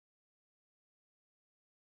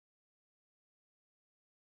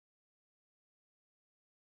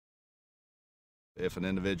If an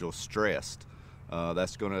individual's stressed,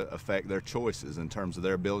 that's going to affect their choices in terms of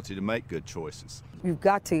their ability to make good choices. You've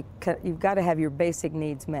got to have your basic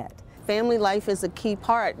needs met. Family life is a key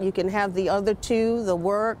part. You can have the other two, the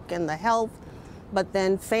work and the health, but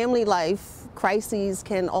then family life crises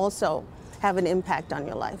can also have an impact on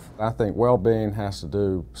your life. I think well-being has to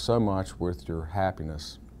do so much with your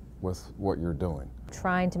happiness with what you're doing.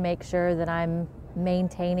 Trying to make sure that I'm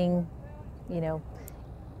maintaining,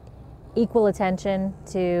 equal attention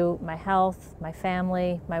to my health, my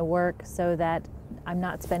family, my work, so that I'm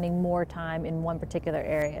not spending more time in one particular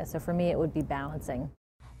area. So for me, it would be balancing.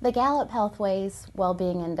 The Gallup-Healthways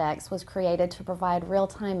Well-Being Index was created to provide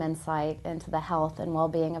real-time insight into the health and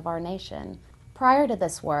well-being of our nation. Prior to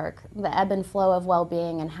this work, the ebb and flow of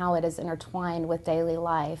well-being and how it is intertwined with daily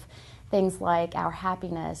life, things like our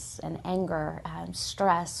happiness and anger,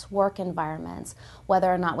 stress, work environments,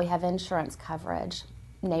 whether or not we have insurance coverage,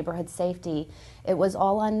 neighborhood safety, it was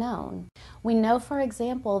all unknown. We know, for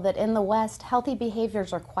example, that in the West, healthy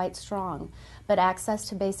behaviors are quite strong, but access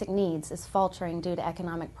to basic needs is faltering due to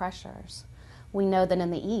economic pressures. We know that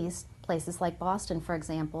in the East, places like Boston, for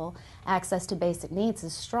example, access to basic needs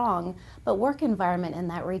is strong, but work environment in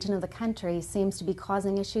that region of the country seems to be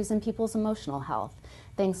causing issues in people's emotional health,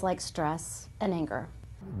 things like stress and anger.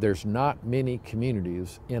 There's not many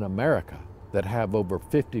communities in America that have over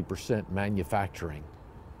 50% manufacturing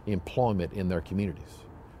employment in their communities.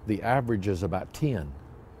 The average is about 10.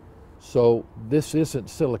 So this isn't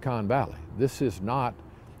Silicon Valley. This is not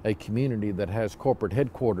a community that has corporate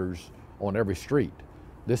headquarters on every street.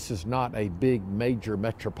 This is not a big major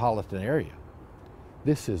metropolitan area.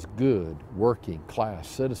 This is good working class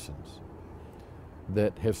citizens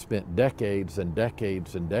that have spent decades and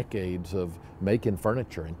decades and decades of making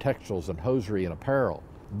furniture and textiles and hosiery and apparel.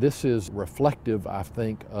 This is reflective, I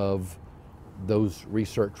think, of those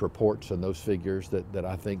research reports and those figures that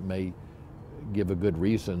I think may give a good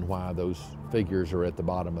reason why those figures are at the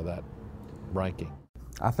bottom of that ranking.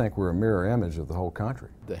 I think we're a mirror image of the whole country.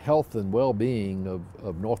 The health and well-being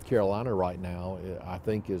of North Carolina right now, I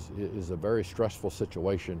think, is a very stressful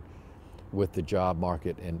situation with the job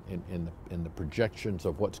market and the projections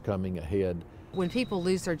of what's coming ahead. When people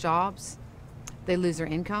lose their jobs, they lose their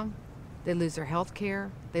income, they lose their health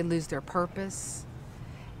care, they lose their purpose.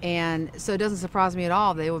 And so it doesn't surprise me at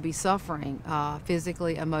all they will be suffering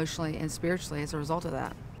physically, emotionally, and spiritually as a result of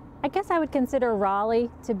that. I guess I would consider Raleigh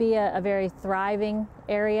to be a very thriving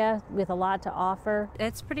area with a lot to offer.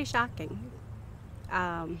 It's pretty shocking.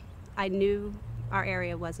 I knew our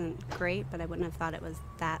area wasn't great, but I wouldn't have thought it was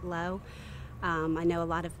that low. I know a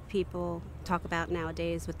lot of people talk about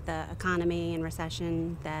nowadays with the economy and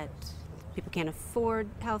recession that people can't afford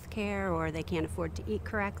health care or they can't afford to eat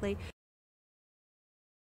correctly.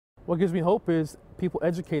 What gives me hope is people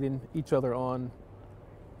educating each other on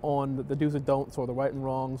the do's and don'ts, or the right and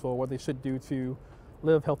wrongs, or what they should do to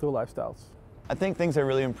live healthier lifestyles. I think things are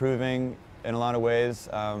really improving in a lot of ways.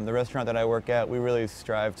 The restaurant that I work at, we really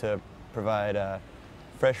strive to provide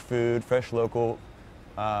fresh food, fresh local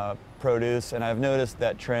produce, and I've noticed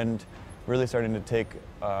that trend really starting to take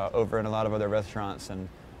over in a lot of other restaurants, and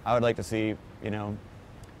I would like to see,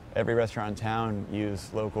 every restaurant in town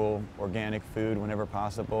use local organic food whenever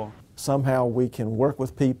possible. Somehow we can work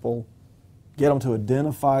with people, get them to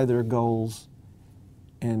identify their goals,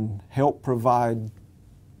 and help provide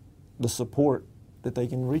the support that they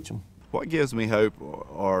can reach them. What gives me hope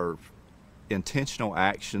are intentional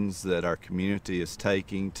actions that our community is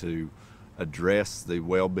taking to address the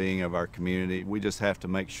well-being of our community. We just have to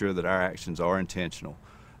make sure that our actions are intentional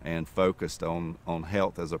and focused on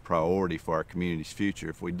health as a priority for our community's future.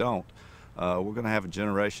 If we don't, we're going to have a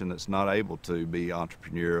generation that's not able to be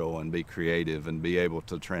entrepreneurial and be creative and be able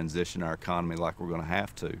to transition our economy like we're going to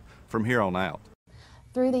have to from here on out.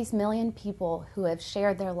 Through these million people who have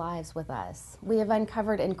shared their lives with us, we have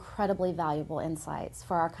uncovered incredibly valuable insights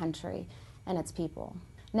for our country and its people.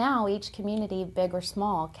 Now each community, big or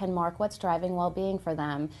small, can mark what's driving well-being for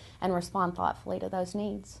them and respond thoughtfully to those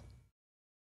needs.